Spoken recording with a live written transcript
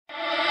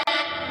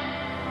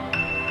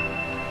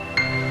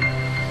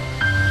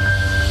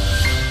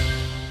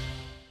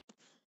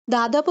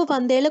దాదాపు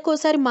 100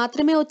 ఏళ్లకోసారి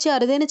మాత్రమే వచ్చే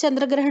అరుదైన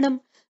చంద్రగ్రహణం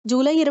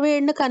జూలై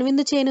 27న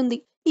కనువిందు చేయనుంది.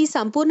 ఈ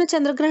సంపూర్ణ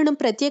చంద్రగ్రహణం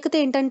ప్రత్యేకత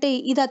ఏంటంటే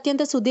ఇది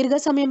అత్యంత సుదీర్ఘ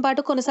సమయం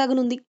పాటు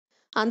కొనసాగనుంది.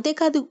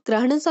 అంతేకాదు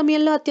గ్రహణం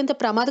సమయంలో అత్యంత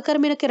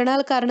ప్రమాదకరమైన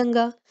కిరణాల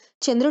కారణంగా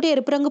చంద్రుడు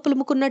ఎరుపు రంగు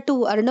పులుముకున్నట్టు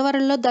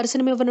అరుణవరంలో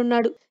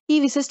దర్శనమివ్వనున్నాడు. ఈ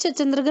విశిష్ట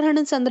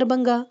చంద్రగ్రహణం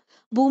సందర్భంగా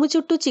భూమి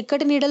చుట్టూ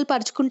చిక్కటి నీడలు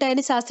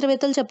పరుచుకుంటాయని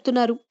శాస్త్రవేత్తలు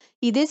చెప్తున్నారు.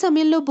 ఇదే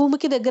సమయంలో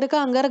భూమికి దగ్గరగా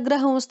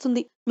అంగారగ్రహం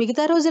వస్తుంది.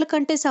 మిగతా రోజుల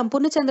కంటే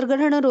సంపూర్ణ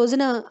చంద్రగ్రహణం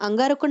రోజున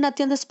అంగారకుడిని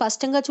అత్యంత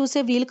స్పష్టంగా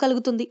చూసే వీలు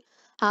కలుగుతుంది.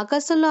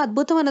 ఆకాశంలో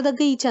అద్భుతం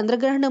అనదగ్గ ఈ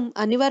చంద్రగ్రహణం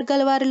అన్ని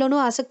వర్గాల వారిలోనూ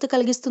ఆసక్తి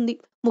కలిగిస్తుంది.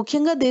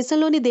 ముఖ్యంగా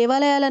దేశంలోని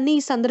దేవాలయాలన్నీ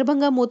ఈ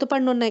సందర్భంగా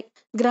మూతపడనున్నాయి.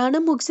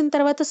 గ్రహణం ముగిసిన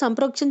తర్వాత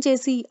సంప్రోక్షణ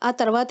చేసి ఆ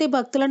తర్వాతే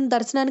భక్తులను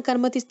దర్శనానికి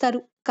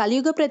అనుమతిస్తారు.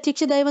 కలియుగ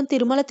ప్రత్యక్ష దైవం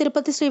తిరుమల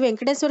తిరుపతి శ్రీ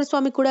వెంకటేశ్వర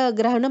స్వామి కూడా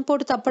గ్రహణం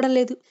పోటు తప్పడం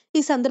లేదు.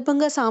 ఈ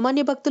సందర్భంగా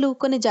సామాన్య భక్తులు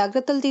కొన్ని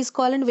జాగ్రత్తలు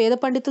తీసుకోవాలని వేద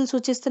పండితులు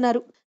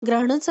సూచిస్తున్నారు.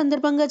 గ్రహణం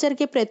సందర్భంగా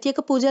జరిగే ప్రత్యేక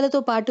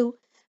పూజలతో పాటు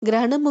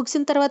గ్రహణం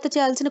ముగిసిన తర్వాత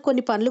చేయాల్సిన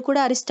కొన్ని పనులు కూడా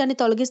అరిష్టాన్ని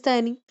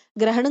తొలగిస్తాయని,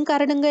 గ్రహణం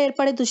కారణంగా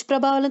ఏర్పడే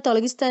దుష్ప్రభావాలను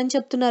తొలగిస్తాయని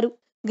చెప్తున్నారు.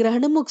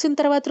 గ్రహణం ముగిసిన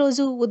తర్వాత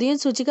రోజు ఉదయం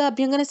శుచిగా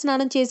అభ్యంగన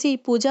స్నానం చేసి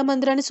పూజా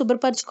మందిరాన్ని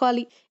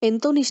శుభ్రపరచుకోవాలి.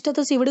 ఎంతో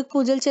నిష్ఠతో శివుడికి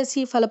పూజలు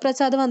చేసి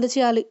ఫలప్రసాదం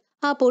అందచేయాలి.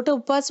 ఆ పూట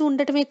ఉపవాసం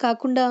ఉండటమే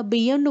కాకుండా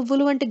బియ్యం,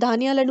 నువ్వులు వంటి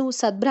ధాన్యాలను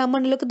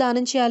సద్బ్రాహ్మణులకు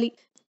దానం చేయాలి.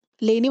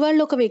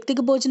 లేనివాళ్లు ఒక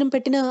వ్యక్తికి భోజనం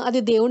పెట్టినా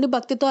అది దేవుణ్ణి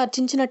భక్తితో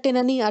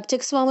అర్చించినట్టేనని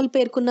అర్చక స్వాములు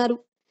పేర్కొన్నారు.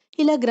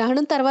 ఇలా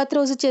గ్రహణం తర్వాత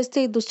రోజు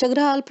చేస్తే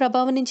దుష్టగ్రహాల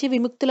ప్రభావం నుంచి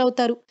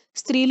విముక్తులవుతారు.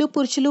 స్త్రీలు,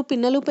 పురుషులు,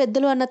 పిన్నలు,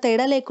 పెద్దలు అన్న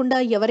తేడా లేకుండా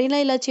ఎవరైనా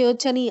ఇలా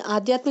చేయొచ్చని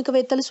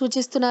ఆధ్యాత్మికవేత్తలు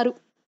సూచిస్తున్నారు.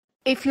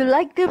 If you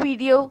like the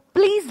video,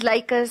 please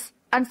like us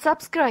and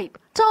subscribe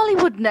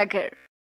Tollywood Nagar.